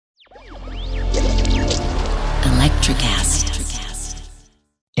Electrocast.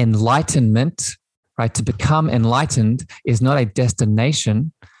 Enlightenment, right? To become enlightened is not a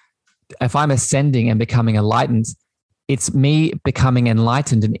destination. If I'm ascending and becoming enlightened, it's me becoming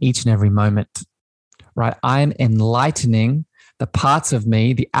enlightened in each and every moment, right? I'm enlightening the parts of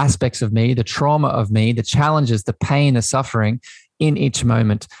me, the aspects of me, the trauma of me, the challenges, the pain, the suffering in each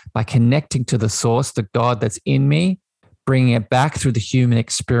moment by connecting to the source, the God that's in me, bringing it back through the human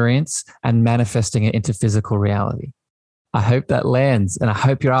experience and manifesting it into physical reality. I hope that lands. And I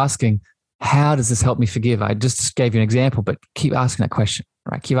hope you're asking, how does this help me forgive? I just gave you an example, but keep asking that question,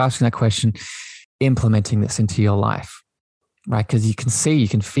 right? Keep asking that question, implementing this into your life, right? Because you can see, you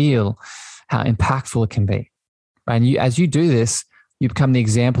can feel how impactful it can be, right? And as you do this, you become the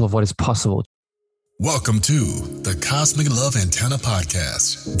example of what is possible. Welcome to the Cosmic Love Antenna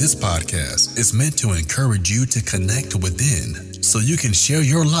Podcast. This podcast is meant to encourage you to connect within so you can share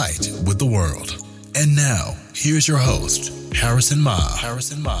your light with the world. And now, here's your host, Harrison Ma.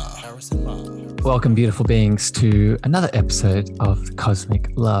 Welcome, beautiful beings, to another episode of the Cosmic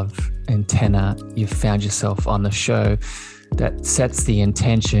Love Antenna. You've found yourself on the show that sets the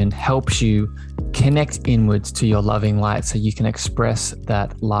intention, helps you connect inwards to your loving light so you can express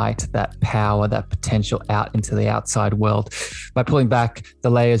that light, that power, that potential out into the outside world by pulling back the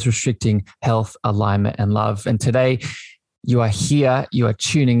layers restricting health, alignment, and love. And today, you are here, you are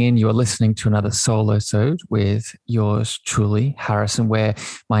tuning in, you are listening to another solo-sode with yours truly, Harrison, where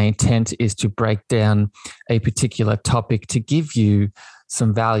my intent is to break down a particular topic to give you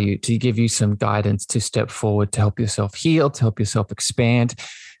some value, to give you some guidance to step forward, to help yourself heal, to help yourself expand,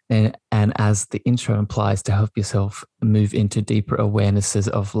 and as the intro implies, to help yourself move into deeper awarenesses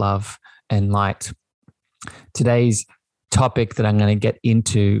of love and light. Today's topic that I'm going to get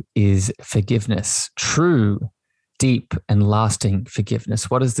into is forgiveness, true, deep and lasting forgiveness.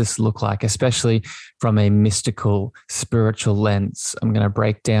 What does this look like, especially from a mystical, spiritual lens? I'm going to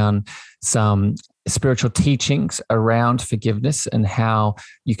break down some spiritual teachings around forgiveness and how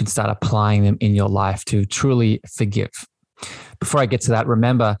you can start applying them in your life to truly forgive. Before I get to that,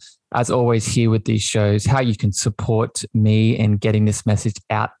 remember, as always here with these shows, how you can support me in getting this message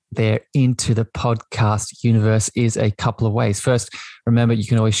out there into the podcast universe is a couple of ways. First, remember, you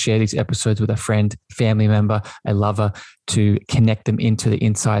can always share these episodes with a friend, family member, a lover to connect them into the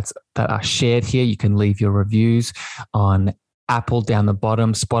insights that are shared here. You can leave your reviews on Apple down the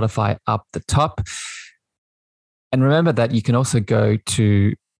bottom, Spotify up the top. And remember that you can also go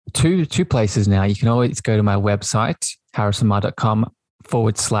to two places now. You can always go to my website,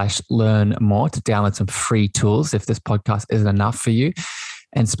 harrisonma.com/learn more to download some free tools if this podcast isn't enough for you.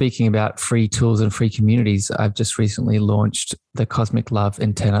 And speaking about free tools and free communities, I've just recently launched the Cosmic Love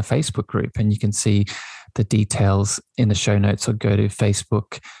Antenna Facebook group, and you can see the details in the show notes, or go to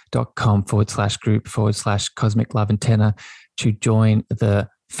facebook.com/group/Cosmic Love Antenna to join the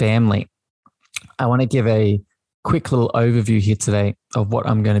family. I want to give a quick little overview here today of what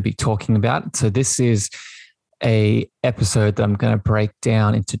I'm going to be talking about. So this is a episode that I'm going to break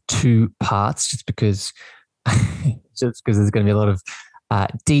down into two parts, just because there's going to be a lot of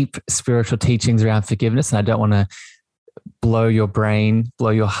deep spiritual teachings around forgiveness, and I don't want to blow your brain,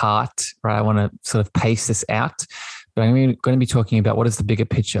 blow your heart, right? I want to sort of pace this out. But I'm going to be talking about what is the bigger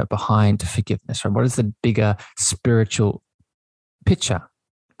picture behind forgiveness, right? What is the bigger spiritual picture,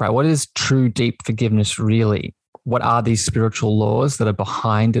 right? What is true, deep forgiveness really? What are these spiritual laws that are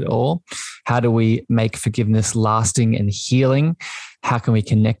behind it all? How do we make forgiveness lasting and healing? How can we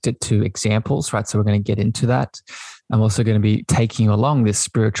connect it to examples, right? So we're going to get into that. I'm also going to be taking you along this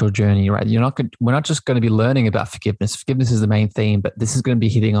spiritual journey, right? We're not just going to be learning about forgiveness. Forgiveness is the main theme, but this is going to be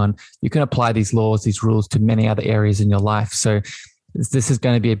hitting on, you can apply these laws, these rules to many other areas in your life. So this is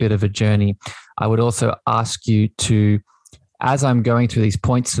going to be a bit of a journey. I would also ask you to, as I'm going through these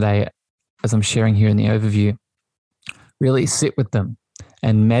points today, as I'm sharing here in the overview, really sit with them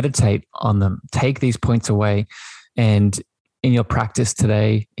and meditate on them. Take these points away, and in your practice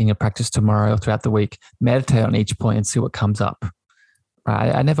today, in your practice tomorrow, throughout the week, meditate on each point and see what comes up.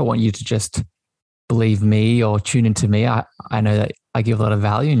 Right? I never want you to just believe me or tune into me. I know that I give a lot of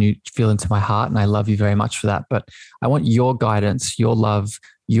value and you feel into my heart, and I love you very much for that. But I want your guidance, your love,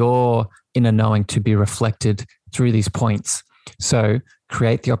 your inner knowing to be reflected through these points. So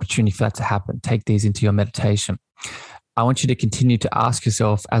create the opportunity for that to happen. Take these into your meditation. I want you to continue to ask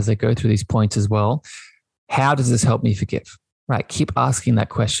yourself as I go through these points as well, how does this help me forgive? Right? Keep asking that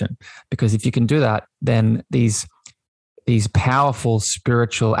question, because if you can do that, then these powerful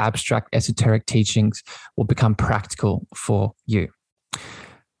spiritual, abstract, esoteric teachings will become practical for you.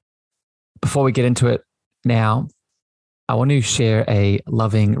 Before we get into it now, I want to share a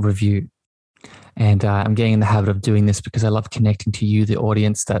loving review. And I'm getting in the habit of doing this because I love connecting to you, the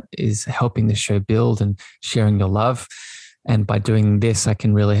audience that is helping the show build, and sharing your love. And by doing this, I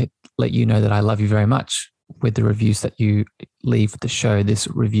can really let you know that I love you very much with the reviews that you leave the show. This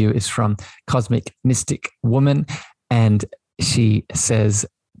review is from Cosmic Mystic Woman, and she says,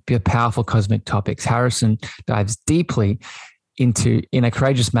 powerful cosmic topics. Harrison dives deeply in a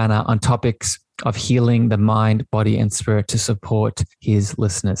courageous manner on topics of healing the mind, body, and spirit to support his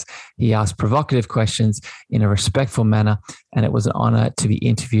listeners. He asked provocative questions in a respectful manner, and it was an honor to be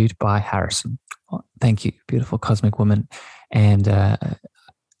interviewed by Harrison. Well, thank you, beautiful cosmic woman. And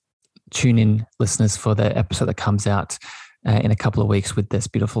tune in, listeners, for the episode that comes out in a couple of weeks with this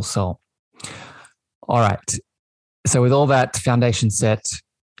beautiful soul. All right. So with all that foundation set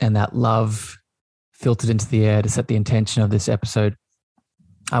and that love filtered into the air to set the intention of this episode,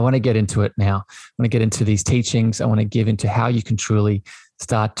 I want to get into it now. I want to get into these teachings. I want to give into how you can truly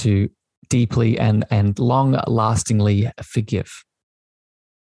start to deeply and long-lastingly forgive.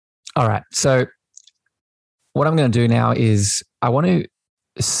 All right. So what I'm going to do now is I want to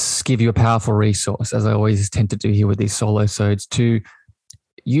give you a powerful resource, as I always tend to do here with these solo-sodes, to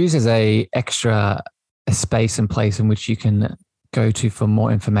use as a space and place in which you can go to for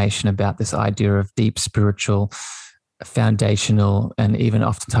more information about this idea of deep spiritual, foundational, and even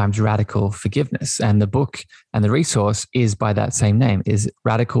oftentimes radical forgiveness. And the book and the resource is by that same name, is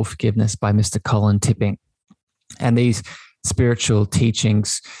Radical Forgiveness by Mr. Colin Tipping. And these spiritual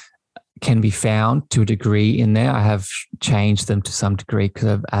teachings can be found to a degree in there. I have changed them to some degree because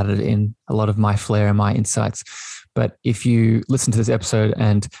I've added in a lot of my flair and my insights. But if you listen to this episode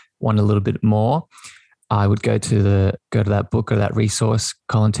and want a little bit more, I would go to that book or that resource.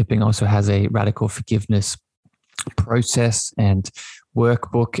 Colin Tipping also has a radical forgiveness process and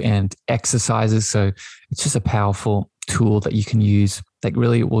workbook and exercises. So it's just a powerful tool that you can use that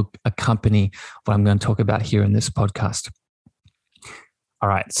really will accompany what I'm going to talk about here in this podcast. All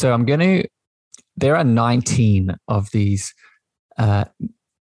right. So there are 19 of these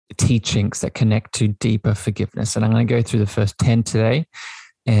teachings that connect to deeper forgiveness. And I'm going to go through the first 10 today,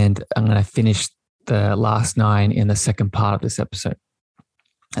 and I'm going to finish the last 9 in the second part of this episode.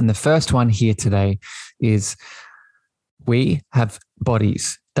 And the first one here today is, we have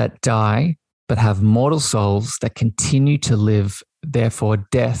bodies that die, but have mortal souls that continue to live. Therefore,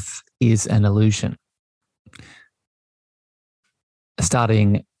 death is an illusion.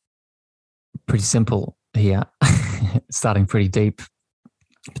 Starting pretty simple here, starting pretty deep.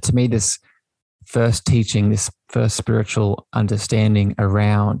 But to me, this first teaching, this first spiritual understanding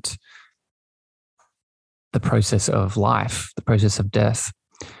around the process of life, the process of death,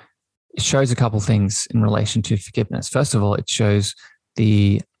 it shows a couple things in relation to forgiveness. First of all, it shows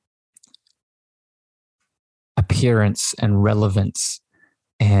the appearance and relevance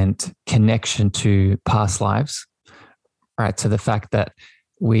and connection to past lives. Right. So the fact that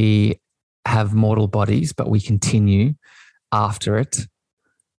we have mortal bodies, but we continue after it,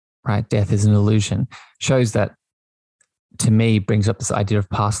 right? Death is an illusion, shows that, to me, brings up this idea of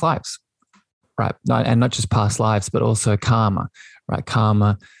past lives, right? And not just past lives, but also karma, right?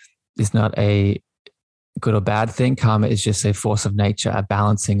 Karma is not a good or bad thing. Karma is just a force of nature, a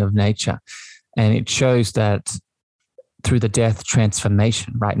balancing of nature. And it shows that through the death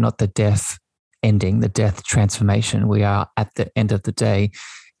transformation, right? Not the death ending, the death transformation. We are, at the end of the day,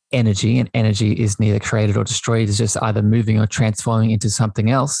 energy, and energy is neither created or destroyed. It's just either moving or transforming into something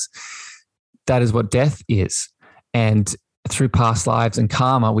else. That is what death is. And through past lives and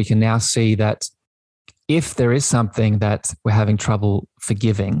karma, we can now see that if there is something that we're having trouble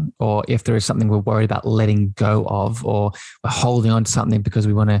forgiving, or if there is something we're worried about letting go of, or we're holding on to something because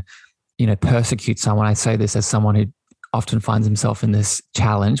we want to, persecute someone. I say this as someone who often finds himself in this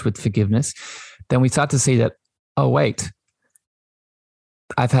challenge with forgiveness. Then we start to see that, oh, wait,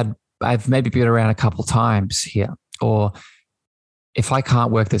 I've maybe been around a couple times here, or if I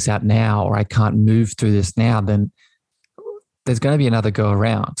can't work this out now, or I can't move through this now, then there's going to be another go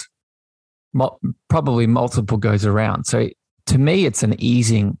around, probably multiple goes around. So to me, it's an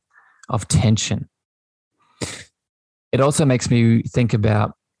easing of tension. It also makes me think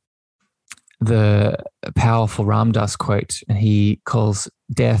about the powerful Ram Dass quote, and he calls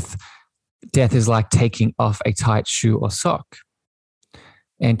death is like taking off a tight shoe or sock.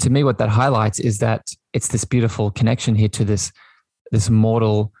 And to me, what that highlights is that it's this beautiful connection here to this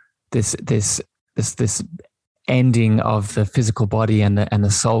mortal, this ending of the physical body and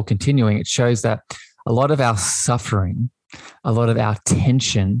the soul continuing. It shows that a lot of our suffering, a lot of our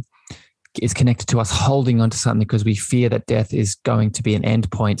tension is connected to us holding on to something because we fear that death is going to be an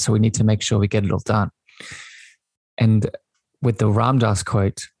end point. So we need to make sure we get it all done. And with the Ram Dass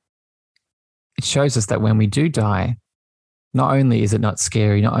quote, it shows us that when we do die, not only is it not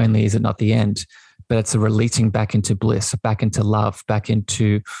scary, not only is it not the end, but it's a releasing back into bliss, back into love, back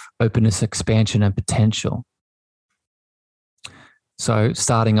into openness, expansion, and potential. So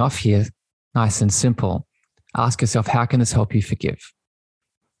starting off here, nice and simple, ask yourself, how can this help you forgive?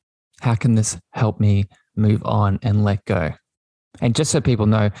 How can this help me move on and let go? And just so people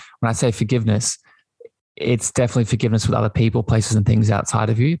know, when I say forgiveness, it's definitely forgiveness with other people, places, and things outside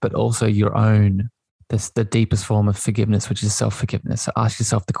of you, but also your own. That's the deepest form of forgiveness, which is self-forgiveness. So ask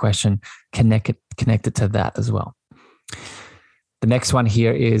yourself the question, connect it to that as well. The next one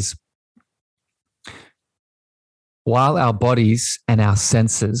here is, while our bodies and our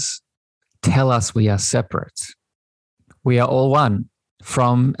senses tell us we are separate, we are all one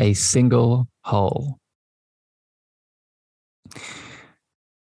from a single whole.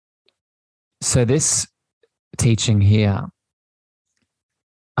 So this teaching here,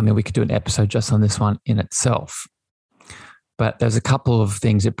 I mean, we could do an episode just on this one in itself, but there's a couple of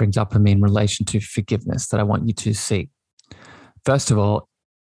things it brings up for me in relation to forgiveness that I want you to see. First of all,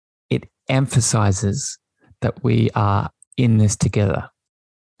 it emphasizes that we are in this together.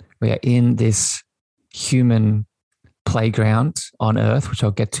 We are in this human playground on earth, which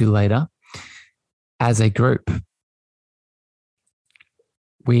I'll get to later, as a group.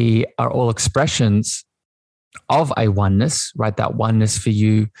 We are all expressions of a oneness, right? That oneness for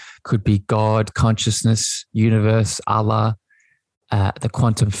you could be God, consciousness, universe, Allah, the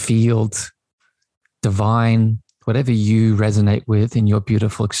quantum field, divine, whatever you resonate with in your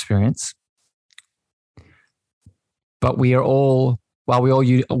beautiful experience. But we are all, while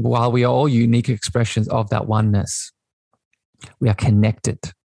we are all unique expressions of that oneness, we are connected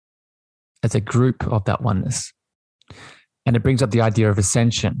as a group of that oneness. And it brings up the idea of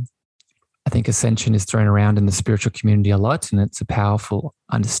ascension. I think ascension is thrown around in the spiritual community a lot, and it's a powerful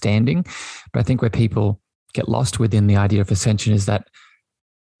understanding. But I think where people get lost within the idea of ascension is that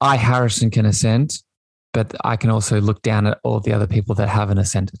I, Harrison, can ascend, but I can also look down at all the other people that haven't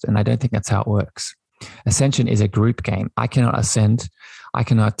ascended. And I don't think that's how it works. Ascension is a group game. I cannot ascend. I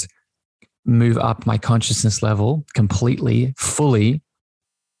cannot move up my consciousness level completely, fully,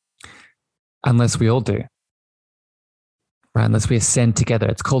 unless we all do. Right? Unless we ascend together.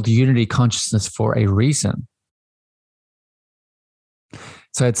 It's called unity consciousness for a reason.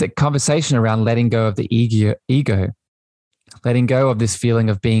 So it's a conversation around letting go of the ego, letting go of this feeling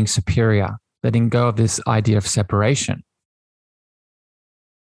of being superior, letting go of this idea of separation.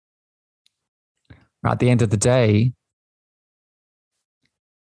 Right? At the end of the day,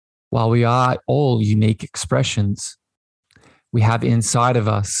 while we are all unique expressions, we have inside of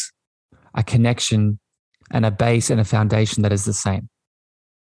us a connection and a base and a foundation that is the same.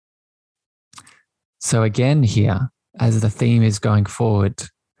 So again here, as the theme is going forward,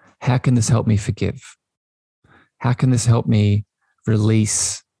 how can this help me forgive? How can this help me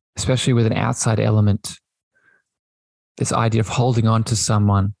release, especially with an outside element, this idea of holding on to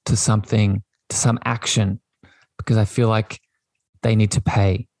someone, to something, to some action, because I feel like they need to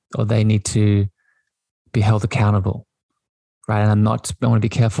pay or they need to be held accountable. Right? And I want to be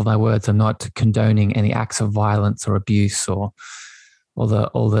careful of my words. I'm not condoning any acts of violence or abuse or all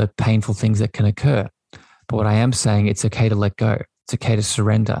the painful things that can occur. But what I am saying, it's okay to let go. It's okay to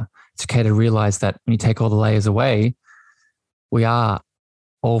surrender. It's okay to realize that when you take all the layers away, we are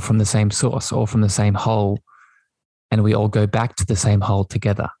all from the same source, all from the same whole, and we all go back to the same whole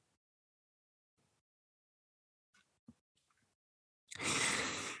together. I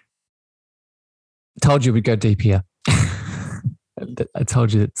told you we'd go deep here. I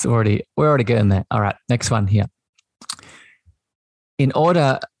told you we're already getting there. All right, next one here. In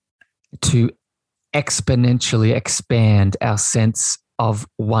order to exponentially expand our sense of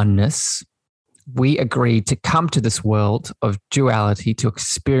oneness, we agreed to come to this world of duality to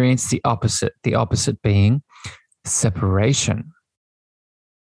experience the opposite being separation.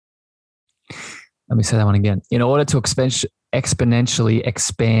 Let me say that one again. In order to exponentially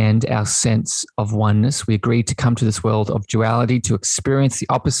expand our sense of oneness, we agreed to come to this world of duality to experience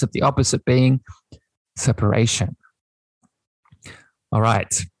the opposite being separation. All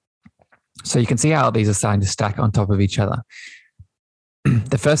right. So you can see how these are starting to stack on top of each other.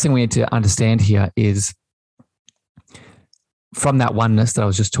 The first thing we need to understand here is from that oneness that I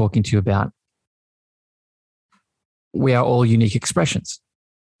was just talking to you about, we are all unique expressions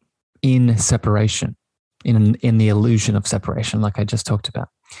in separation, in the illusion of separation, like I just talked about.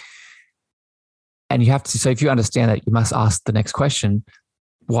 And you have to, so if you understand that, you must ask the next question,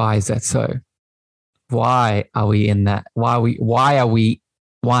 why is that so? Why are we in that? Why are we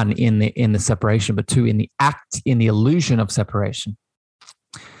one in the separation, but two in the illusion of separation?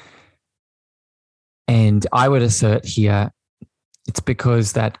 And I would assert here, it's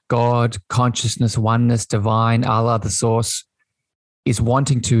because that God, consciousness, oneness, divine, Allah, the source, is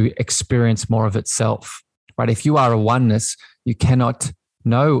wanting to experience more of itself, right? If you are a oneness, you cannot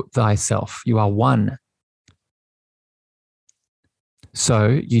know thyself. You are one. So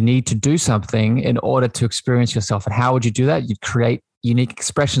you need to do something in order to experience yourself. And how would you do that? You'd create unique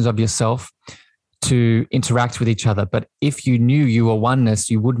expressions of yourself to interact with each other. But if you knew you were oneness,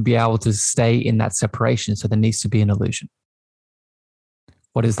 you wouldn't be able to stay in that separation. So there needs to be an illusion.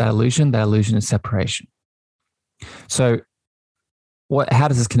 What is that illusion? That illusion is separation. So how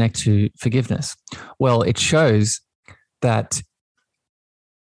does this connect to forgiveness? Well, it shows that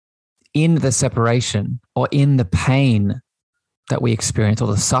in the separation or in the pain that we experience or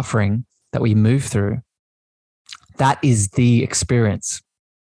the suffering that we move through, that is the experience,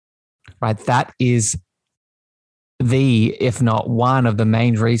 right? That is if not one of the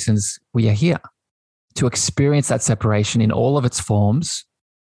main reasons we are here, to experience that separation in all of its forms,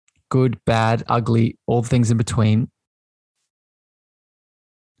 good, bad, ugly, all things in between,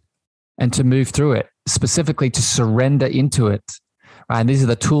 and to move through it, specifically to surrender into it, right? And these are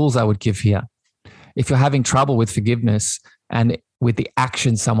the tools I would give here. If you're having trouble with forgiveness and with the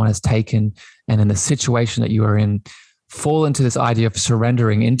action someone has taken and in the situation that you are in, fall into this idea of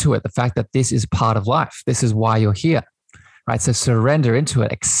surrendering into it, the fact that this is part of life. This is why you're here, right? So surrender into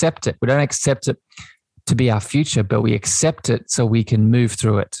it, accept it. We don't accept it to be our future, but we accept it so we can move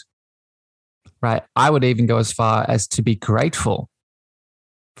through it, right? I would even go as far as to be grateful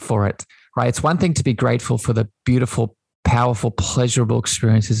for it, right? It's one thing to be grateful for the beautiful, powerful, pleasurable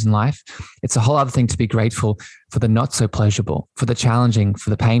experiences in life. It's a whole other thing to be grateful for the not so pleasurable, for the challenging, for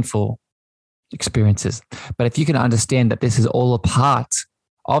the painful experiences. But if you can understand that this is all a part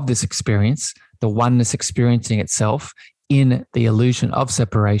of this experience, the oneness experiencing itself in the illusion of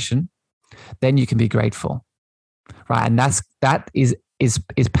separation, then you can be grateful, right? And that is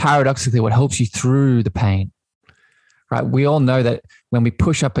paradoxically what helps you through the pain. Right? We all know that when we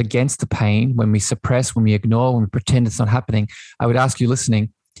push up against the pain, when we suppress, when we ignore, when we pretend it's not happening, I would ask you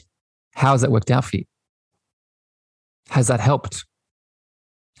listening, how has that worked out for you? Has that helped?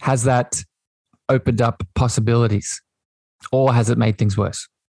 Has that opened up possibilities? Or has it made things worse?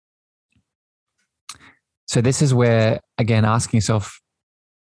 So this is where, again, asking yourself,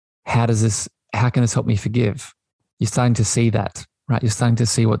 how can this help me forgive? You're starting to see that, right? You're starting to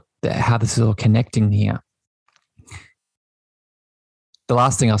see how this is all connecting here. The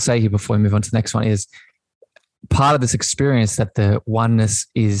last thing I'll say here before we move on to the next one is part of this experience that the oneness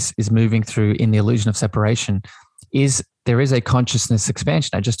is moving through in the illusion of separation is there is a consciousness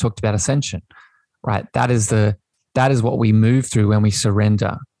expansion. I just talked about ascension, right? That is what we move through when we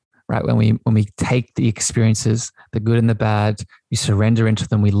surrender, right? When we take the experiences, the good and the bad, we surrender into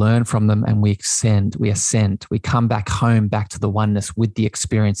them, we learn from them, and we ascend. We come back home, back to the oneness with the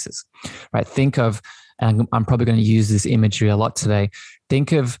experiences, right? Think of, and I'm probably going to use this imagery a lot today.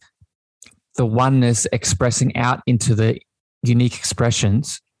 Think of the oneness expressing out into the unique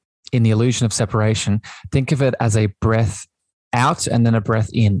expressions in the illusion of separation. Think of it as a breath out and then a breath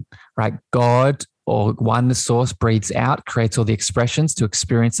in, right? God or oneness source breathes out, creates all the expressions to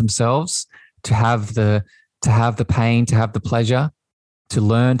experience themselves, to have the pain, to have the pleasure, to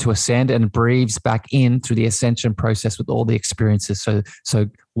learn, to ascend, and breathes back in through the ascension process with all the experiences. So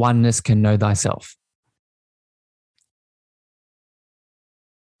oneness can know thyself.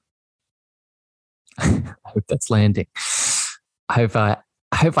 I hope that's landing. I hope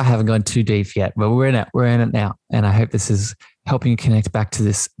I haven't gone too deep yet, but we're in it now. And I hope this is helping you connect back to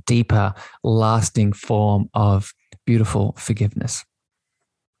this deeper, lasting form of beautiful forgiveness.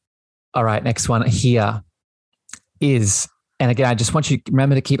 All right, next one here is, and again, I just want you to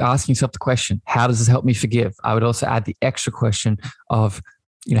remember to keep asking yourself the question, how does this help me forgive? I would also add the extra question of,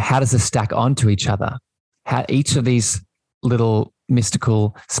 how does this stack onto each other? How each of these little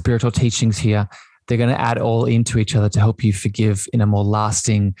mystical spiritual teachings here, they're going to add all into each other to help you forgive in a more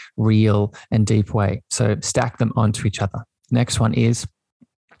lasting, real, and deep way. So stack them onto each other. Next one is,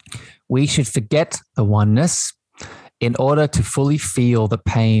 we should forget the oneness in order to fully feel the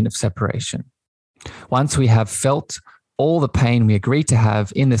pain of separation. Once we have felt all the pain we agree to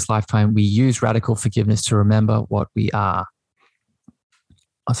have in this lifetime, we use radical forgiveness to remember what we are.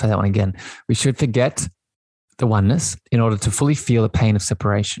 I'll say that one again. We should forget the oneness in order to fully feel the pain of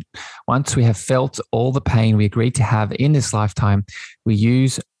separation. Once we have felt all the pain we agreed to have in this lifetime, we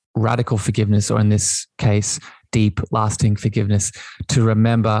use radical forgiveness, or in this case, deep, lasting forgiveness, to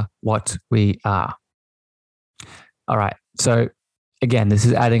remember what we are. All right. So again, this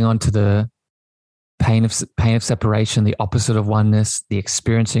is adding on to the pain of separation, the opposite of oneness, the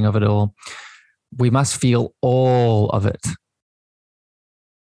experiencing of it all. we must feel all of it,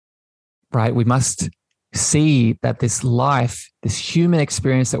 right? We must see that this life, this human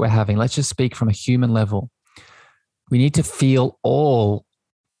experience that we're having, let's just speak from a human level. We need to feel all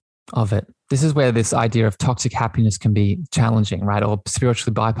of it. This is where this idea of toxic happiness can be challenging, right? Or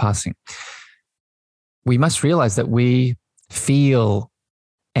spiritually bypassing. We must realize that we feel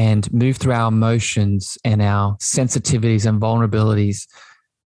and move through our emotions and our sensitivities and vulnerabilities.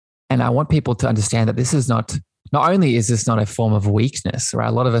 And I want people to understand that this is not only is this not a form of weakness, right?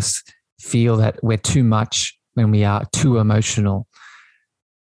 A lot of us feel that we're too much when we are too emotional.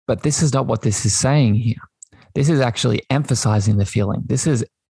 But this is not what this is saying here. This is actually emphasizing the feeling. This is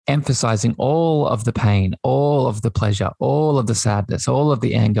emphasizing all of the pain, all of the pleasure, all of the sadness, all of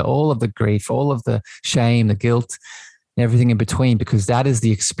the anger, all of the grief, all of the shame, the guilt, and everything in between, because that is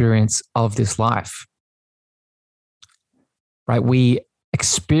the experience of this life, right? We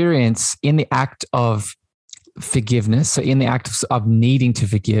experience in the act of forgiveness. So in the act of needing to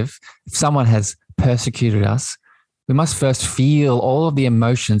forgive, if someone has persecuted us, we must first feel all of the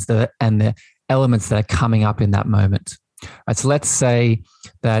emotions and the elements that are coming up in that moment. Right, so let's say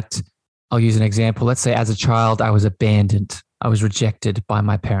that, I'll use an example. Let's say as a child, I was abandoned. I was rejected by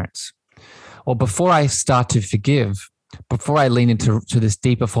my parents. Or before I start to forgive, before I lean into this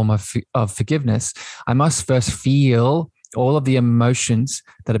deeper form of forgiveness, I must first feel all of the emotions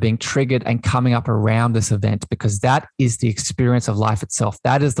that are being triggered and coming up around this event, because that is the experience of life itself.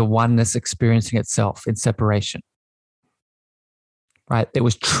 That is the oneness experiencing itself in separation, right? It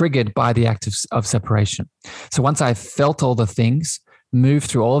was triggered by the act of separation. So once I've felt all the things, move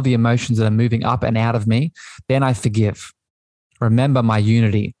through all of the emotions that are moving up and out of me, then I forgive. Remember my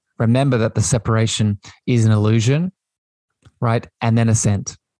unity. Remember that the separation is an illusion, right? And then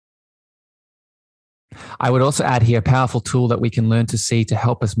ascend. I would also add here a powerful tool that we can learn to see to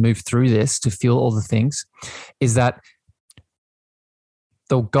help us move through this, to feel all the things, is that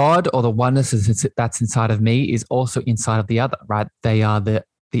the God or the oneness that's inside of me is also inside of the other, right? They are the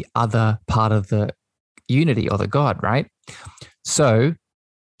other part of the unity or the God, right? So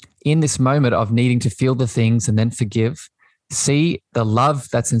in this moment of needing to feel the things and then forgive, see the love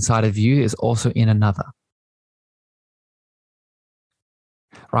that's inside of you is also in another,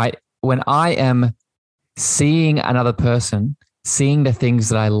 right? When I am seeing another person, seeing the things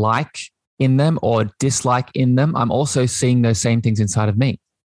that I like in them or dislike in them, I'm also seeing those same things inside of me,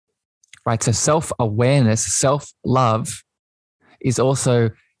 right? So self-awareness, self-love is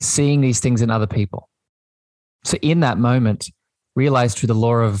also seeing these things in other people. So in that moment, realize through the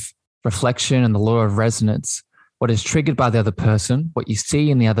law of reflection and the law of resonance, what is triggered by the other person, what you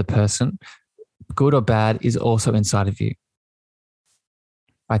see in the other person, good or bad, is also inside of you,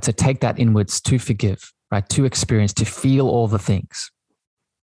 right? So take that inwards to forgive, right? To experience, to feel all the things.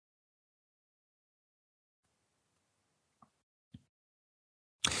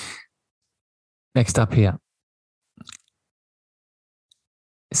 Next up here.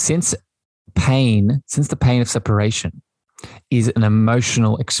 Since the pain of separation is an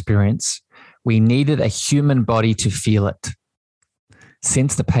emotional experience, we needed a human body to feel it.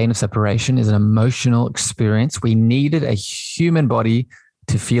 Since the pain of separation is an emotional experience, we needed a human body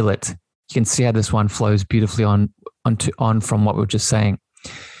to feel it. You can see how this one flows beautifully on from what we were just saying.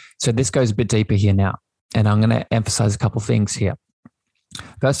 So this goes a bit deeper here now, and I'm going to emphasize a couple of things here.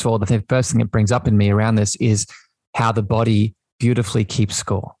 First of all, the first thing it brings up in me around this is how the body beautifully keeps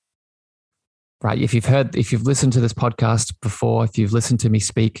score. Right? If you've listened to this podcast before, if you've listened to me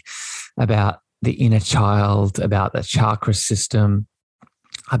speak about the inner child, about the chakra system,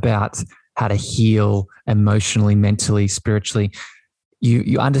 about how to heal emotionally, mentally, spiritually,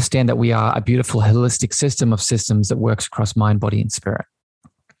 you understand that we are a beautiful holistic system of systems that works across mind, body, and spirit.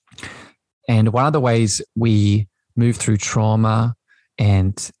 And one of the ways we move through trauma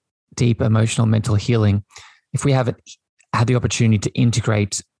and deep emotional mental healing, if we haven't had the opportunity to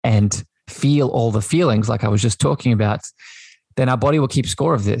integrate and feel all the feelings like I was just talking about, then our body will keep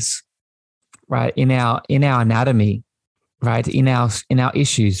score of this, right? In our anatomy, right? In our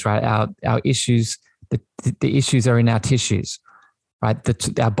issues, right? Our issues, the issues are in our tissues, right?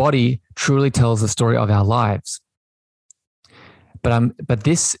 Our body truly tells the story of our lives. But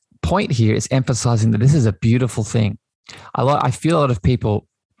this point here is emphasizing that this is a beautiful thing. I feel a lot of people,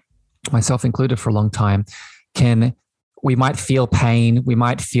 myself included for a long time, we might feel pain, we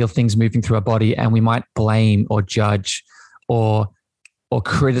might feel things moving through our body, and we might blame or judge or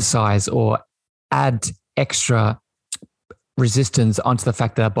criticize or add extra resistance onto the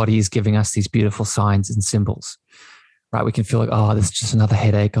fact that our body is giving us these beautiful signs and symbols, right? We can feel like, oh, this is just another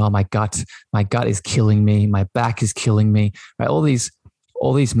headache. Oh, my gut is killing me. My back is killing me, right? All these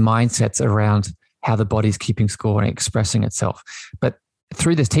mindsets around how the body's keeping score and expressing itself. But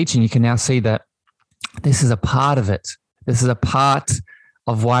through this teaching, you can now see that this is a part of it. This is a part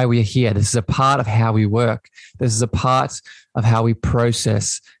of why we're here. This is a part of how we work. This is a part of how we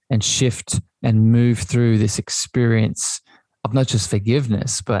process and shift and move through this experience of not just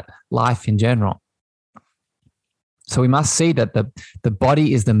forgiveness, but life in general. So we must see that the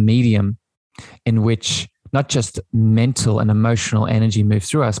body is the medium in which not just mental and emotional energy moves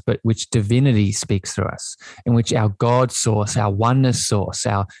through us, but which divinity speaks through us, in which our God source, our oneness source,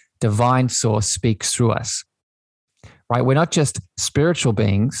 our divine source speaks through us, right? We're not just spiritual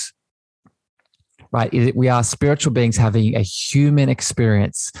beings, right? We are spiritual beings having a human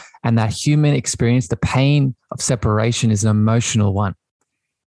experience, and that human experience, the pain of separation, is an emotional one.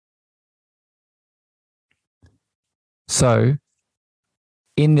 So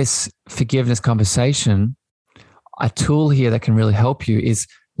in this forgiveness conversation, a tool here that can really help you is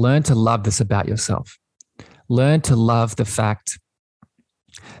learn to love this about yourself. Learn to love the fact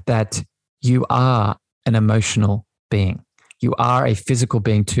that you are an emotional being. You are a physical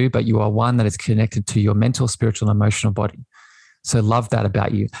being too, but you are one that is connected to your mental, spiritual, and emotional body. So love that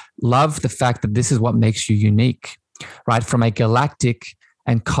about you. Love the fact that this is what makes you unique, right? From a galactic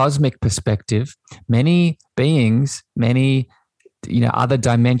and cosmic perspective, many beings, many other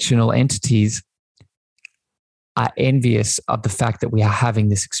dimensional entities are envious of the fact that we are having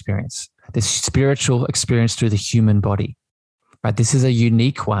this experience, this spiritual experience through the human body, right? This is a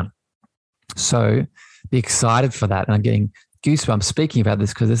unique one. So be excited for that. And I'm getting goosebumps speaking about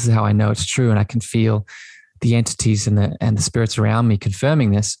this because this is how I know it's true, and I can feel the entities and the spirits around me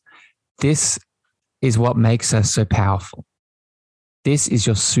confirming this. This is what makes us so powerful. This is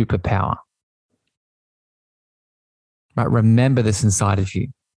your superpower. Right? Remember this inside of you.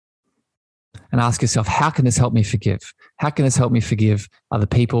 And ask yourself, how can this help me forgive? How can this help me forgive other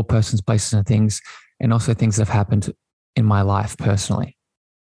people, persons, places, and things, and also things that have happened in my life personally?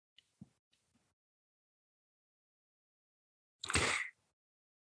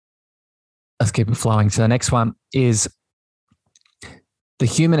 Let's keep it flowing. So the next one is the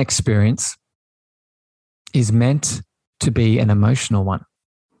human experience is meant to be an emotional one.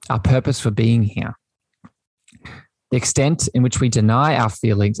 Our purpose for being here. The extent in which we deny our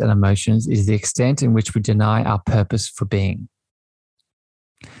feelings and emotions is the extent in which we deny our purpose for being.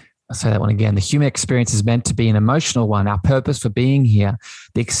 I'll say that one again. The human experience is meant to be an emotional one. Our purpose for being here.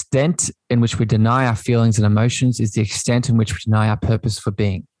 The extent in which we deny our feelings and emotions is the extent in which we deny our purpose for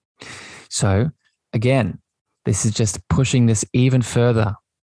being. So again, this is just pushing this even further.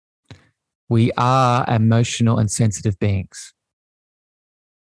 We are emotional and sensitive beings.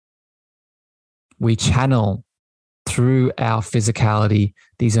 We channel through our physicality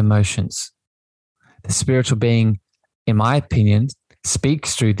these emotions. The spiritual being, in my opinion,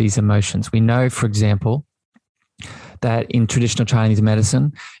 speaks through these emotions. We know, for example, that in traditional Chinese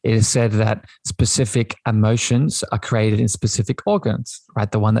medicine, it is said that specific emotions are created in specific organs,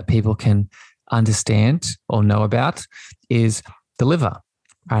 right? The one that people can understand or know about is the liver,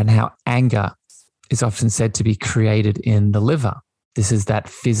 right? And how anger is often said to be created in the liver. This is that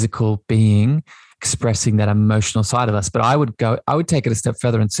physical being expressing that emotional side of us. But I would take it a step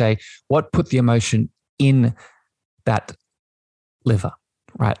further and say, what put the emotion in that liver,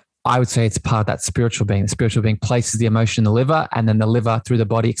 right? I would say it's part of that spiritual being. The spiritual being places the emotion in the liver, and then the liver through the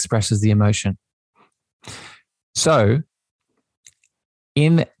body expresses the emotion. So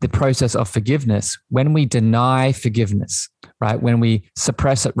in the process of forgiveness, when we deny forgiveness, right? When we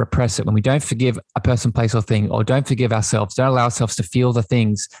suppress it, repress it, when we don't forgive a person, place, or thing, or don't forgive ourselves, don't allow ourselves to feel the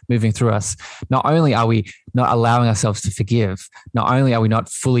things moving through us, not only are we not allowing ourselves to forgive, not only are we not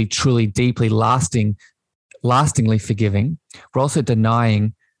fully, truly, deeply, lastingly forgiving, we're also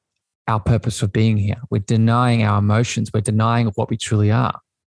denying our purpose for being here. We're denying our emotions. We're denying what we truly are.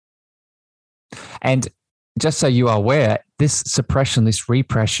 And just so you are aware, this suppression, this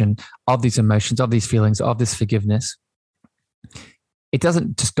repression of these emotions, of these feelings, of this forgiveness, it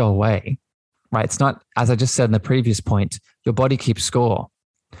doesn't just go away, right? It's not, as I just said in the previous point, your body keeps score.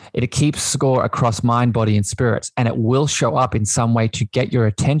 It keeps score across mind, body, and spirit, and it will show up in some way to get your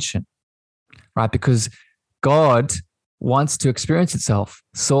attention, right? Because God wants to experience itself.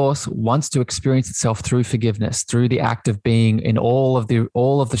 Source wants to experience itself through forgiveness, through the act of being in all of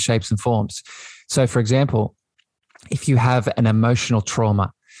the shapes and forms. So, for example, if you have an emotional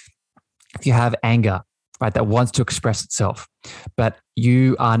trauma, if you have anger, right, that wants to express itself, but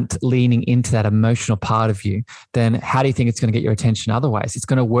you aren't leaning into that emotional part of you, then how do you think it's going to get your attention otherwise? It's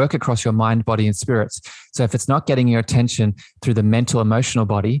going to work across your mind, body, and spirits. So if it's not getting your attention through the mental, emotional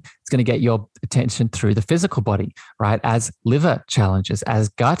body, it's going to get your attention through the physical body, right? As liver challenges, as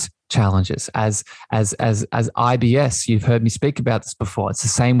gut challenges, as IBS. You've heard me speak about this before. It's the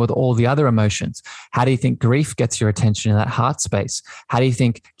same with all the other emotions. How do you think grief gets your attention in that heart space? How do you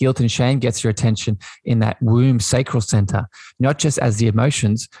think guilt and shame gets your attention in that womb sacral center? Not just as the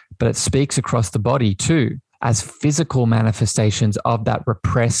emotions, but it speaks across the body too, as physical manifestations of that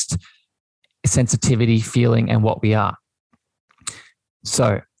repressed sensitivity, feeling, and what we are.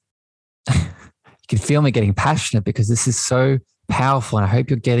 So you can feel me getting passionate because this is so powerful, and I hope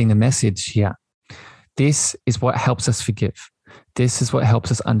you're getting the message here. This is what helps us forgive. This is what helps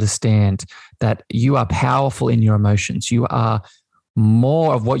us understand that you are powerful in your emotions. You are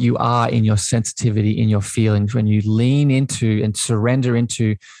more of what you are in your sensitivity, in your feelings, when you lean into and surrender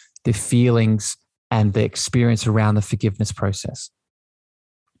into the feelings and the experience around the forgiveness process.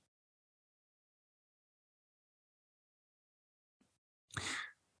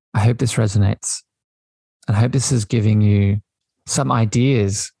 I hope this resonates. And I hope this is giving you some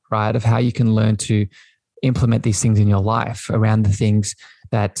ideas, right, of how you can learn to implement these things in your life around the things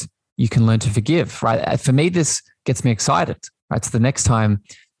that you can learn to forgive, right? For me, this gets me excited, right? So the next time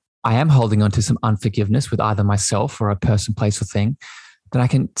I am holding on to some unforgiveness with either myself or a person, place, or thing, then I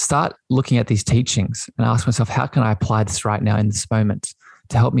can start looking at these teachings and ask myself, how can I apply this right now in this moment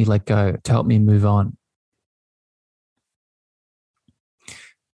to help me let go, to help me move on?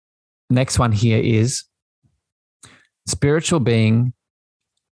 Next one here is spiritual being.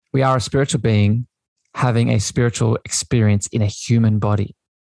 We are a spiritual being having a spiritual experience in a human body.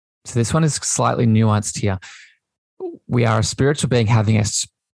 So this one is slightly nuanced here. We are a spiritual being having a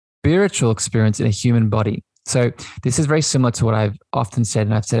spiritual experience in a human body. So this is very similar to what I've often said,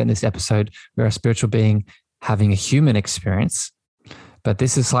 and I've said it in this episode. We're a spiritual being having a human experience, but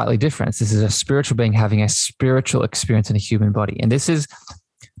this is slightly different. This is a spiritual being having a spiritual experience in a human body. And this is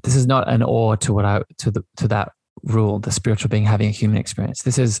not an or to that rule, the spiritual being having a human experience.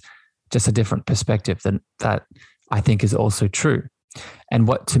 This is just a different perspective than that I think is also true. And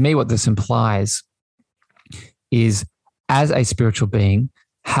what this implies is, as a spiritual being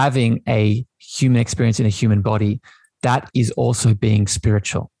having a human experience in a human body, that is also being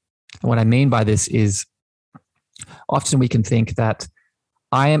spiritual. And what I mean by this is, often we can think that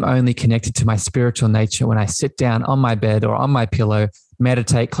I am only connected to my spiritual nature when I sit down on my bed or on my pillow,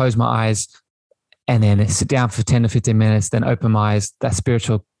 meditate, close my eyes, and then sit down for 10 to 15 minutes, then open my eyes. That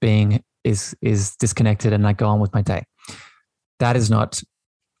spiritual being is disconnected and I go on with my day. That is not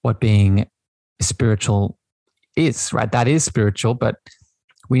what being spiritual is, right? That is spiritual, but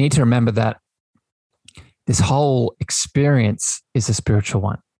we need to remember that this whole experience is a spiritual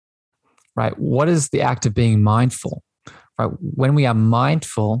one, right? What is the act of being mindful, right? When we are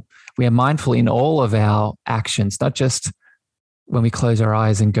mindful in all of our actions, not just when we close our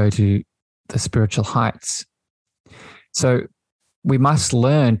eyes and go to the spiritual heights. So we must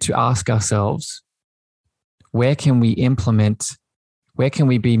learn to ask ourselves, where can we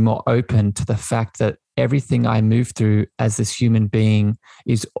be more open to the fact that everything I move through as this human being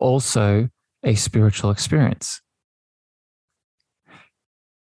is also a spiritual experience?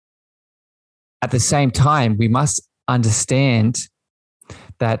 At the same time, we must understand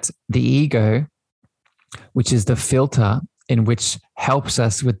that the ego, which is the filter in which helps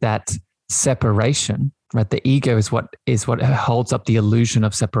us with that separation, right? The ego is what holds up the illusion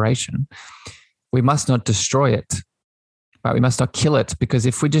of separation. We must not destroy it, right? We must not kill it, because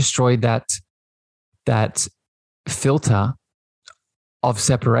if we destroy that filter of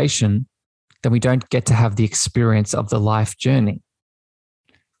separation, then we don't get to have the experience of the life journey,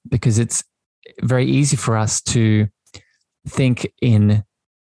 because it's very easy for us to think in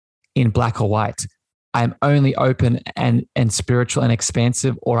black or white. I'm only open and spiritual and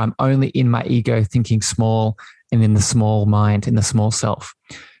expansive, or I'm only in my ego thinking small and in the small mind, in the small self.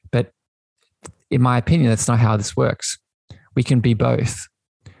 But in my opinion, that's not how this works. We can be both.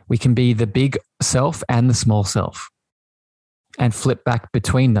 We can be the big self and the small self and flip back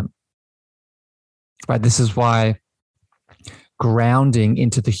between them. Right? This is why grounding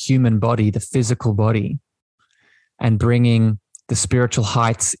into the human body, the physical body, and bringing the spiritual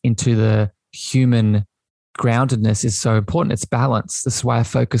heights into the human groundedness is so important. It's balance. This is why I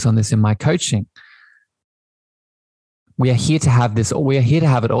focus on this in my coaching. We are here to have this, or we are here to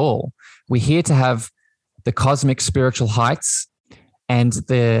have it all. We're here to have the cosmic spiritual heights and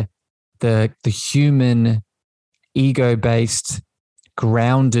the human ego-based,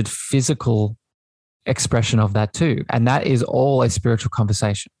 grounded physical expression of that too. And that is all a spiritual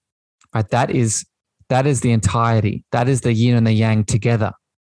conversation, right? That is the entirety. That is the yin and the yang together.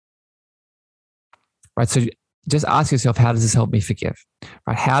 Right. So just ask yourself, how does this help me forgive?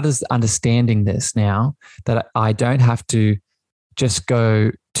 Right. How does understanding this now, that I don't have to just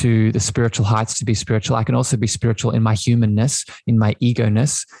go to the spiritual heights to be spiritual, I can also be spiritual in my humanness, in my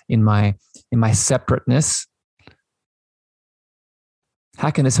ego-ness, in my separateness. How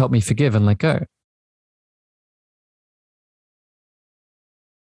can this help me forgive and let go?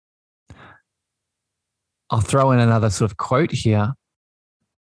 I'll throw in another sort of quote here,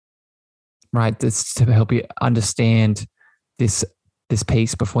 right? This to help you understand this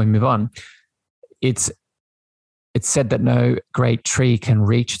piece before we move on. It's said that no great tree can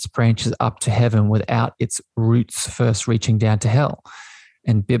reach its branches up to heaven without its roots first reaching down to hell.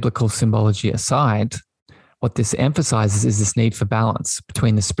 And biblical symbology aside, what this emphasizes is this need for balance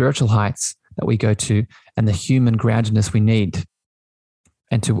between the spiritual heights that we go to and the human groundedness we need,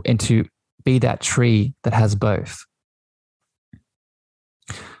 and to be that tree that has both.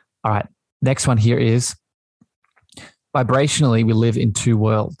 All right, next one here is vibrationally, we live in two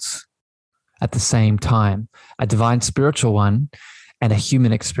worlds at the same time, a divine spiritual one and a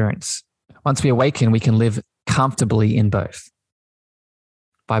human experience. Once we awaken, we can live comfortably in both.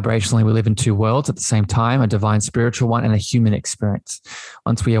 Vibrationally, we live in two worlds at the same time, a divine spiritual one and a human experience.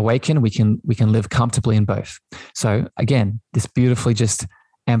 Once we awaken, we can live comfortably in both. So again, this beautifully just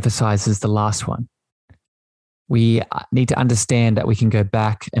emphasizes the last one. We need to understand that we can go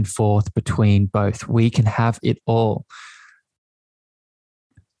back and forth between both. We can have it all.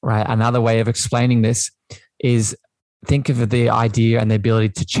 Right. Another way of explaining this is think of the idea and the ability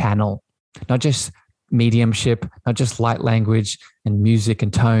to channel, not just mediumship, not just light language and music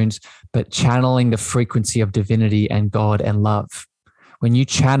and tones, but channeling the frequency of divinity and God and love. When you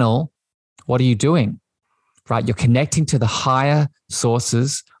channel, what are you doing? Right? You're connecting to the higher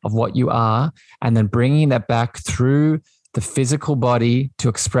sources of what you are and then bringing that back through the physical body to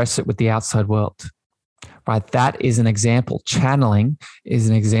express it with the outside world. Right? That is an example. Channeling is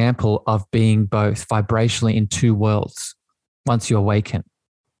an example of being both vibrationally in two worlds once you awaken.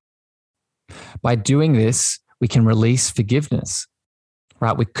 By doing this, we can release forgiveness.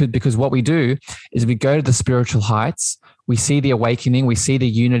 Right? Because what we do is we go to the spiritual heights, we see the awakening, we see the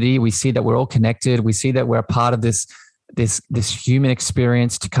unity, we see that we're all connected, we see that we're a part of this human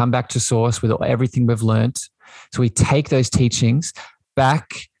experience to come back to source with everything we've learned. So we take those teachings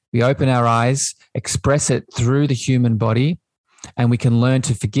back, we open our eyes, express it through the human body, and we can learn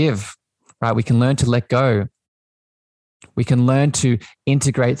to forgive, right? We can learn to let go. We can learn to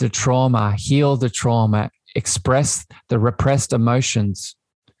integrate the trauma, heal the trauma, express the repressed emotions,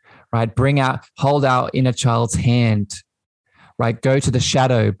 right? Hold our inner child's hand, right? Go to the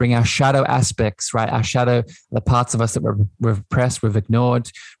shadow, bring our shadow aspects, right? Our shadow, the parts of us that we've repressed, we've ignored,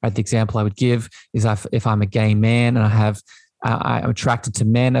 right? The example I would give is if I'm a gay man and I'm attracted to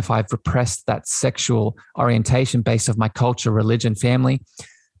men, if I've repressed that sexual orientation based off my culture, religion, family,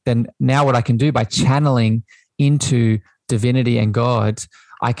 then now what I can do by channeling into divinity and God,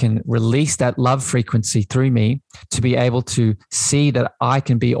 I can release that love frequency through me to be able to see that I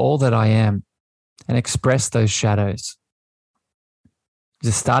can be all that I am and express those shadows.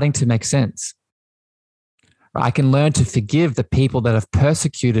 Just starting to make sense. I can learn to forgive the people that have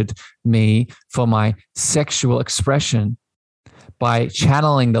persecuted me for my sexual expression by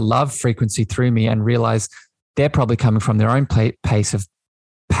channeling the love frequency through me and realize they're probably coming from their own pace of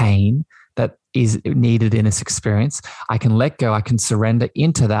pain that is needed in this experience. I can let go. I can surrender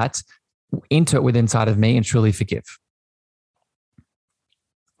into it within inside of me and truly forgive.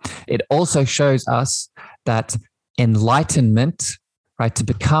 It also shows us that enlightenment, right, to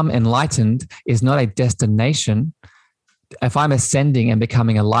become enlightened is not a destination. If I'm ascending and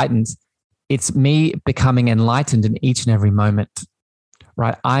becoming enlightened, it's me becoming enlightened in each and every moment,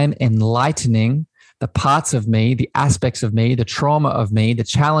 right? I'm enlightening the parts of me, the aspects of me, the trauma of me, the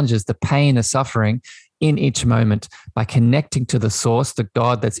challenges, the pain, the suffering in each moment by connecting to the source, the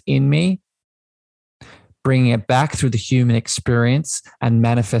God that's in me, bringing it back through the human experience and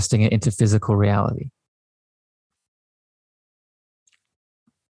manifesting it into physical reality.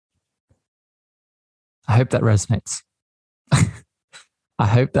 I hope that resonates. I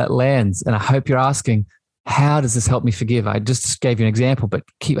hope that lands. And I hope you're asking, how does this help me forgive? I just gave you an example, but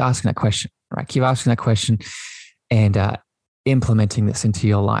keep asking that question, right? Keep asking that question and implementing this into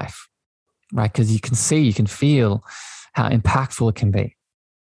your life, right? Because you can feel how impactful it can be.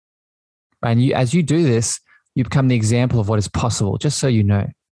 Right? And as you do this, you become the example of what is possible, just so you know,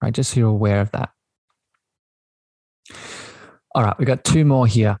 right? Just so you're aware of that. All right, we've got two more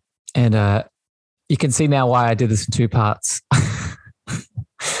here. And you can see now why I did this in two parts.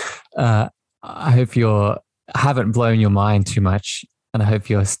 I hope I haven't blown your mind too much, and I hope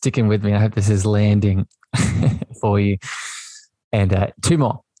you're sticking with me. I hope this is landing for you. And two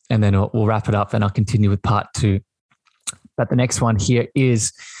more, and then we'll wrap it up, and I'll continue with part two. But the next one here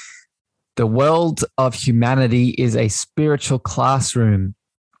is the world of humanity is a spiritual classroom,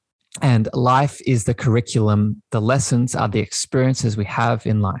 and life is the curriculum. The lessons are the experiences we have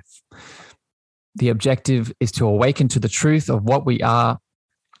in life. The objective is to awaken to the truth of what we are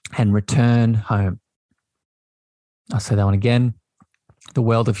and return home. I'll say that one again. The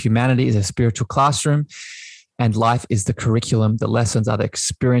world of humanity is a spiritual classroom, and life is the curriculum. The lessons are the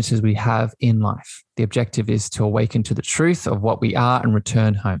experiences we have in life. The objective is to awaken to the truth of what we are and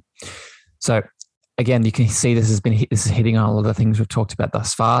return home. So again, you can see this is hitting on a lot of the things we've talked about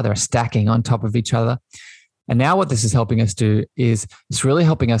thus far. They're stacking on top of each other. And now what this is helping us do is it's really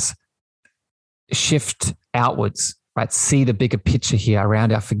helping us shift outwards, right? See the bigger picture here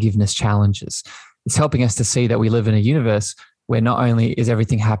around our forgiveness challenges. It's helping us to see that we live in a universe where not only is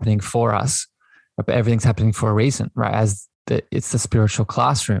everything happening for us, but everything's happening for a reason, right? It's the spiritual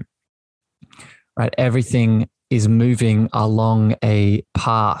classroom, right? Everything is moving along a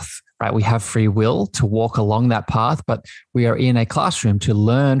path, right? We have free will to walk along that path, but we are in a classroom to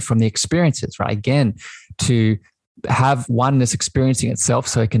learn from the experiences, right? Again, to have oneness experiencing itself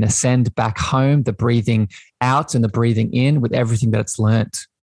so it can ascend back home, the breathing out and the breathing in with everything that it's learnt.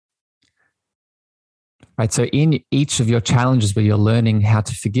 Right? So in each of your challenges where you're learning how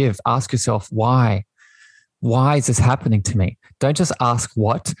to forgive, ask yourself, why? Why is this happening to me? Don't just ask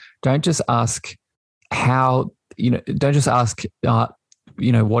what. Don't just ask how, don't just ask,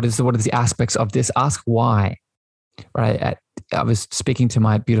 what is the aspects of this? Ask why, right? I was speaking to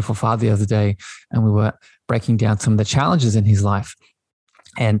my beautiful father the other day, and we were breaking down some of the challenges in his life.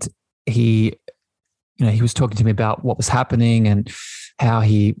 And he was talking to me about what was happening and how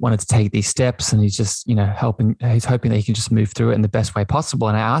he wanted to take these steps, and he's just, he's hoping that he can just move through it in the best way possible.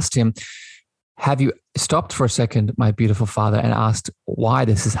 And I asked him, have you stopped for a second, my beautiful father, and asked why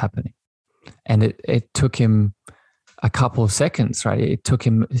this is happening? And it took him a couple of seconds, right?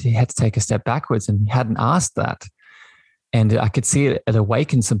 He had to take a step backwards, and he hadn't asked that. And I could see it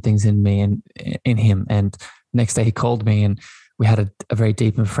awakened some things in me and in him. And next day he called me and we had a very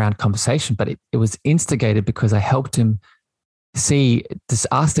deep and profound conversation, but it was instigated because I helped him just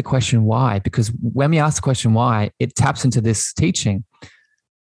ask the question why. Because when we ask the question why, it taps into this teaching,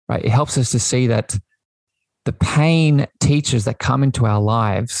 right? It helps us to see that the pain teachers that come into our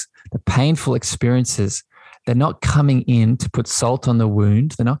lives, the painful experiences, they're not coming in to put salt on the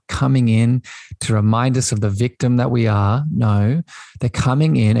wound. They're not coming in to remind us of the victim that we are. No, they're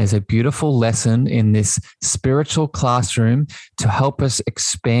coming in as a beautiful lesson in this spiritual classroom to help us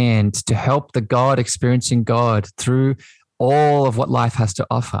expand, to help the God experiencing God through all of what life has to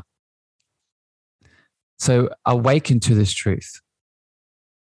offer. So awaken to this truth.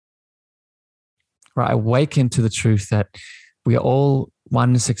 Right? Awaken to the truth that we are all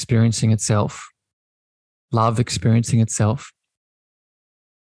oneness experiencing itself, love experiencing itself,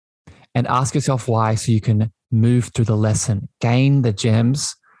 and ask yourself why so you can move through the lesson, gain the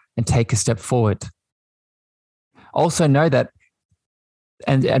gems, and take a step forward. Also know that,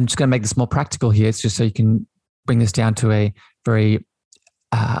 and I'm just going to make this more practical here, it's just so you can bring this down to a very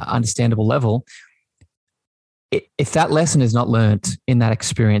understandable level. If that lesson is not learned in that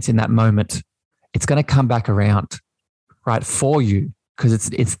experience, in that moment, it's going to come back around, right, for you, because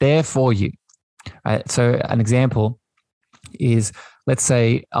it's there for you. Right? So an example is, let's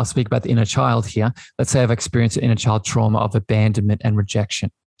say, I'll speak about the inner child here. Let's say I've experienced an inner child trauma of abandonment and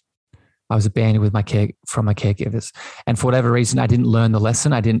rejection. I was abandoned from my caregivers. And for whatever reason, I didn't learn the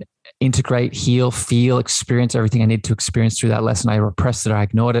lesson. I didn't integrate, heal, feel, experience everything I needed to experience through that lesson. I repressed it. I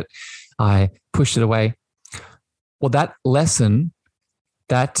ignored it. I pushed it away. Well, that lesson,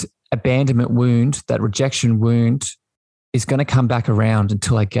 that abandonment wound, that rejection wound, is going to come back around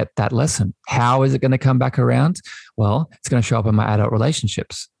until I get that lesson. How is it going to come back around? Well, it's going to show up in my adult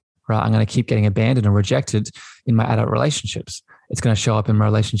relationships, right? I'm going to keep getting abandoned and rejected in my adult relationships. It's going to show up in my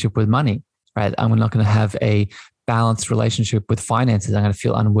relationship with money, right? I'm not going to have a balanced relationship with finances. I'm going to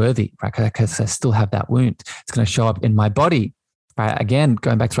feel unworthy, right? Because I still have that wound. It's going to show up in my body, right? Again,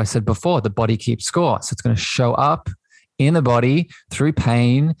 going back to what I said before, the body keeps score. So it's going to show up in the body through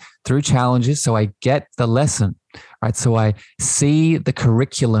pain, through challenges. So I get the lesson, right? So I see the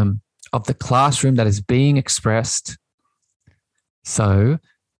curriculum of the classroom that is being expressed. So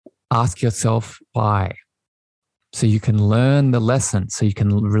ask yourself why. So you can learn the lesson, so you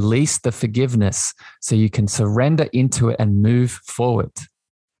can release the forgiveness, so you can surrender into it and move forward.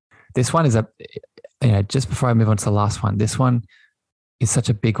 This one is just before I move on to the last one, this one is such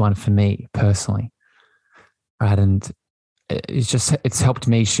a big one for me personally, right? And it's helped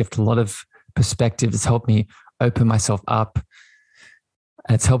me shift a lot of perspective. It's helped me open myself up,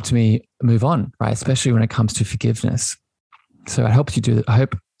 and it's helped me move on, right? Especially when it comes to forgiveness. So it helps you do. I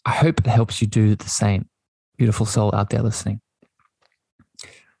hope it helps you do the same. Beautiful soul out there listening.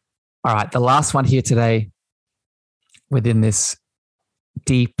 All right, the last one here today within this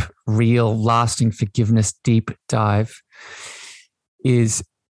deep, real, lasting forgiveness deep dive is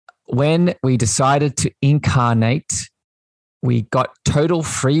when we decided to incarnate, we got total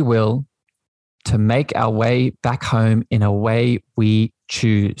free will to make our way back home in a way we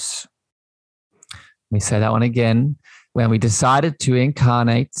choose. Let me say that one again. When we decided to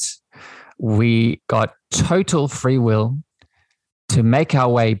incarnate, we got total free will to make our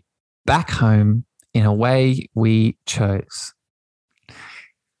way back home in a way we chose.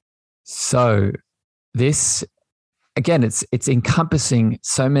 So this, again, it's encompassing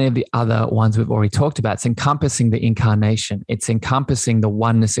so many of the other ones we've already talked about. It's encompassing the incarnation. It's encompassing the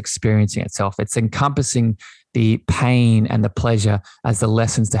oneness experiencing itself. It's encompassing the pain and the pleasure as the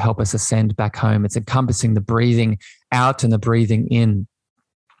lessons to help us ascend back home. It's encompassing the breathing out and the breathing in.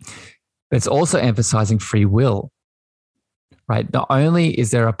 But it's also emphasizing free will, right? Not only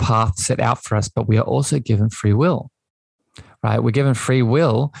is there a path set out for us, but we are also given free will, right? We're given free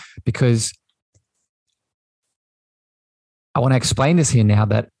will because I want to explain this here now,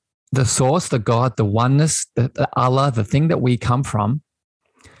 that the source, the God, the oneness, the Allah, the thing that we come from,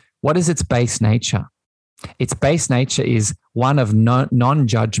 what is its base nature? Its base nature is one of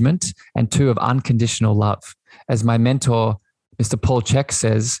non-judgment and two of unconditional love. As my mentor, Mr. Paul Chek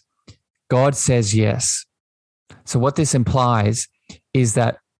says, God says yes. So what this implies is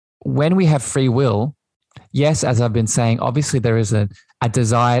that when we have free will, yes, as I've been saying, obviously there is a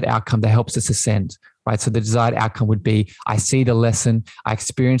desired outcome that helps us ascend, right? So the desired outcome would be, I see the lesson, I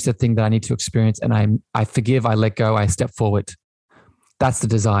experience the thing that I need to experience, and I forgive, I let go, I step forward. That's the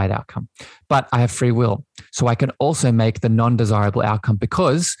desired outcome. But I have free will. So I can also make the non-desirable outcome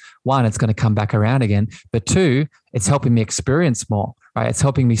because, one, it's going to come back around again. But two, it's helping me experience more, right? It's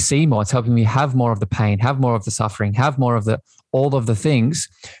helping me see more. It's helping me have more of the pain, have more of the suffering, have more of all of the things.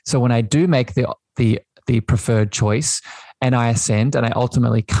 So when I do make the preferred choice and I ascend and I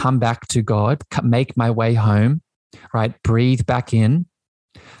ultimately come back to God, make my way home, right? Breathe back in,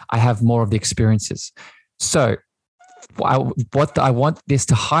 I have more of the experiences. So what I want this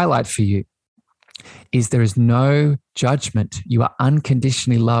to highlight for you is there is no judgment. You are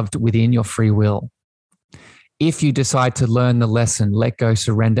unconditionally loved within your free will. If you decide to learn the lesson, let go,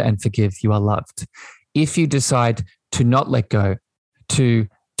 surrender, and forgive, you are loved. If you decide to not let go, to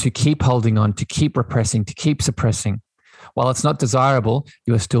keep holding on, to keep repressing, to keep suppressing, while it's not desirable,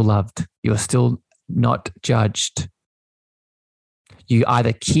 you are still loved. You are still not judged. You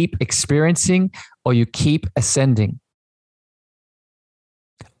either keep experiencing or you keep ascending.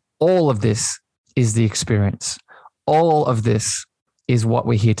 All of this is the experience. All of this is what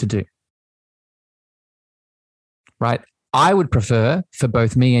we're here to do. Right? I would prefer for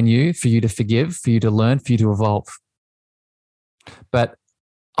both me and you, for you to forgive, for you to learn, for you to evolve. But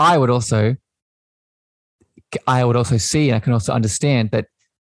I would also see, and I can also understand that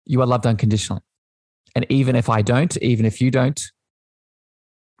you are loved unconditionally. And even if I don't, even if you don't,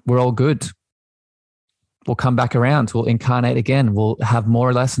 we're all good. We'll come back around. We'll incarnate again. We'll have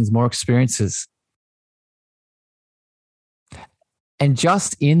more lessons, more experiences. And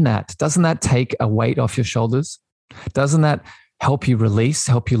just in that, doesn't that take a weight off your shoulders? Doesn't that help you release,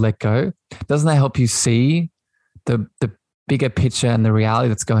 help you let go? Doesn't that help you see the bigger picture and the reality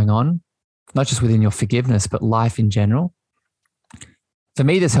that's going on? Not just within your forgiveness, but life in general. For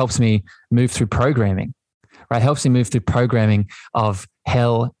me, this helps me move through programming, right? It helps me move through programming of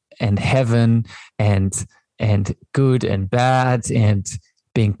hell and heaven and good and bad and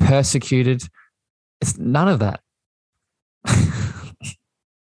being persecuted. It's none of that.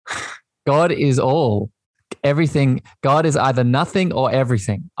 God is all, everything. God is either nothing or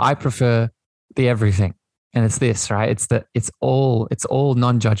everything. I prefer the everything. And it's this, right? It's all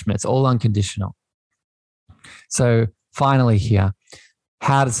non-judgment. It's all unconditional. So finally here,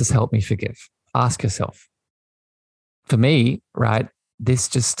 how does this help me forgive? Ask yourself. For me, right, this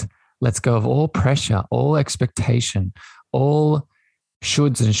just lets go of all pressure, all expectation, all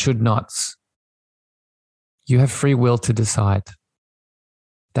shoulds and should nots. You have free will to decide.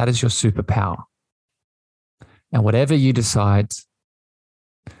 That is your superpower. And whatever you decide,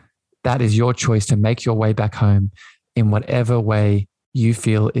 that is your choice to make your way back home in whatever way you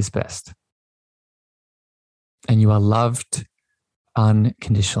feel is best. And you are loved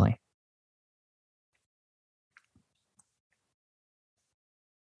unconditionally.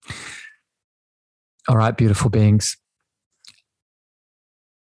 All right, beautiful beings.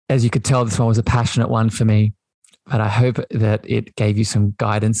 As you could tell, this one was a passionate one for me. But I hope that it gave you some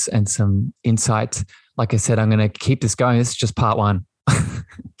guidance and some insight. Like I said, I'm going to keep this going. This is just part one.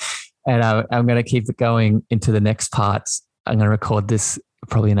 And I'm going to keep it going into the next parts. I'm going to record this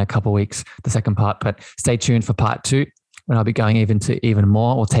probably in a couple of weeks, the second part, but stay tuned for part 2 when I'll be going even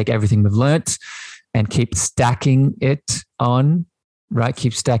more. We'll take everything we've learnt and keep stacking it on, right?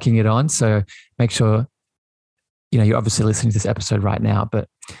 Keep stacking it on. So make sure, you're obviously listening to this episode right now, but,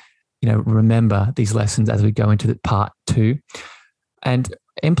 remember these lessons as we go into the part 2 and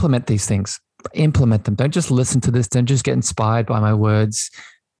implement these things. Implement them. Don't just listen to this. Don't just get inspired by my words.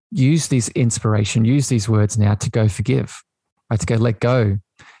 Use these inspiration, use these words now to go forgive, right? To go let go,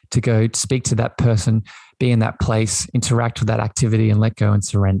 to go speak to that person, be in that place, interact with that activity and let go and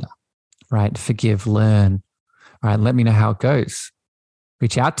surrender, right? Forgive, learn, right? Let me know how it goes.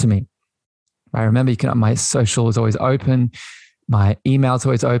 Reach out to me, right? Remember, my social is always open. My email is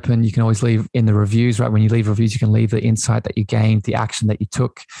always open. You can always leave in the reviews, right? When you leave reviews, you can leave the insight that you gained, the action that you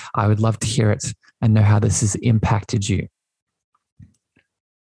took. I would love to hear it and know how this has impacted you.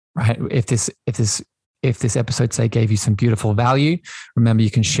 Right. If this episode, say, gave you some beautiful value, remember you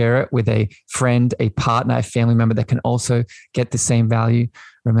can share it with a friend, a partner, a family member that can also get the same value.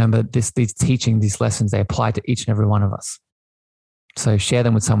 Remember these teaching, these lessons, they apply to each and every one of us. So share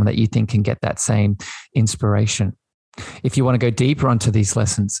them with someone that you think can get that same inspiration. If you want to go deeper onto these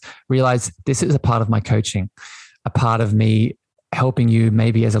lessons, realize this is a part of my coaching, a part of me helping you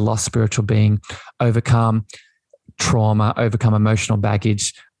maybe as a lost spiritual being overcome trauma, overcome emotional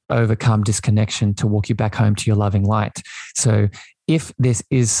baggage, overcome disconnection to walk you back home to your loving light. So if this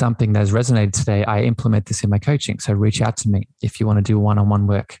is something that has resonated today, I implement this in my coaching. So reach out to me if you want to do one-on-one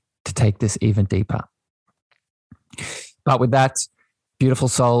work to take this even deeper. But with that, beautiful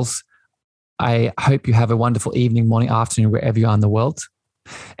souls, I hope you have a wonderful evening, morning, afternoon, wherever you are in the world.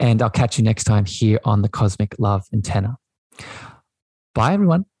 And I'll catch you next time here on the Cosmic Love Antenna. Bye,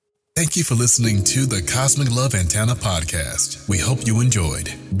 everyone. Thank you for listening to the Cosmic Love Antenna podcast. We hope you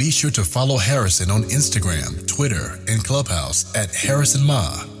enjoyed. Be sure to follow Harrison on Instagram, Twitter, and Clubhouse at Harrison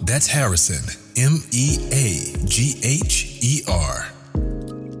Ma. That's Harrison, MEAGHER.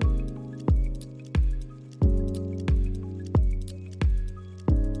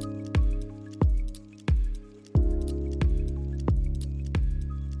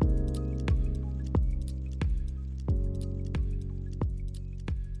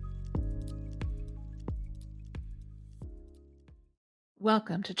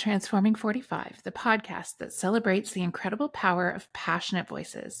 Welcome to Transforming 45, the podcast that celebrates the incredible power of passionate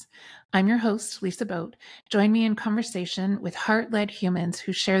voices. I'm your host, Lisa Boat. Join me in conversation with heart-led humans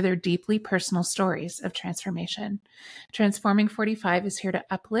who share their deeply personal stories of transformation. Transforming 45 is here to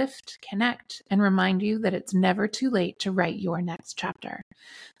uplift, connect, and remind you that it's never too late to write your next chapter.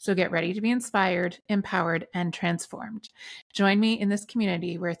 So get ready to be inspired, empowered, and transformed. Join me in this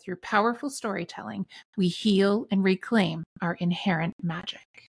community where through powerful storytelling, we heal and reclaim our inherent magic.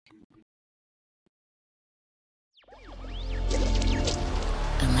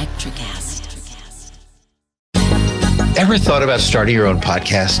 Electricast. Ever thought about starting your own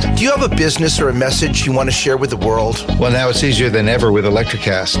podcast? Do you have a business or a message you want to share with the world? Well, now it's easier than ever with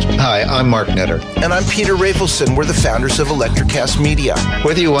Electricast. Hi, I'm Mark Netter. And I'm Peter Rafelson. We're the founders of Electricast Media.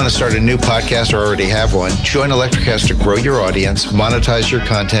 Whether you want to start a new podcast or already have one, join Electricast to grow your audience, monetize your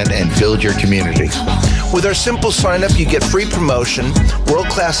content, and build your community. With our simple sign-up, you get free promotion,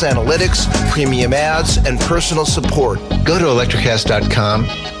 world-class analytics, premium ads, and personal support. Go to electricast.com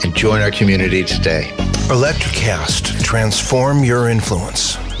and join our community today. Electricast. Transform your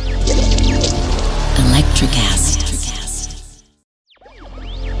influence. Electricast.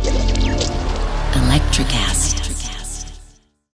 Electricast.